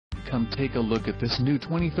Come take a look at this new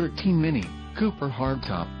 2013 Mini Cooper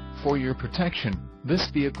Hardtop. For your protection, this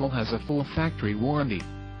vehicle has a full factory warranty.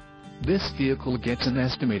 This vehicle gets an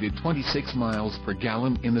estimated 26 miles per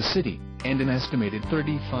gallon in the city, and an estimated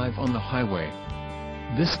 35 on the highway.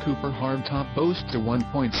 This Cooper Hardtop boasts a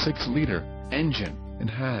 1.6-liter engine, and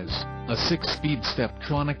has a 6-speed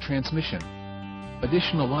Steptronic transmission.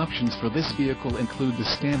 Additional options for this vehicle include the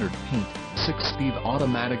standard paint, 6-speed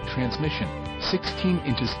automatic transmission, 16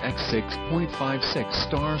 inches x 6.56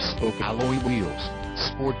 star-spoke alloy wheels,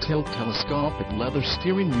 sport tilt telescopic leather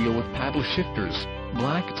steering wheel with paddle shifters,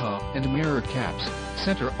 black top and mirror caps,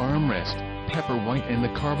 center armrest, pepper white and the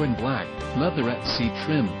carbon black, leatherette seat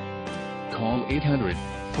trim. Call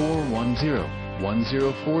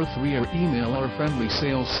 800-410-1043 or email our friendly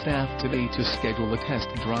sales staff today to schedule a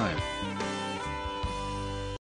test drive.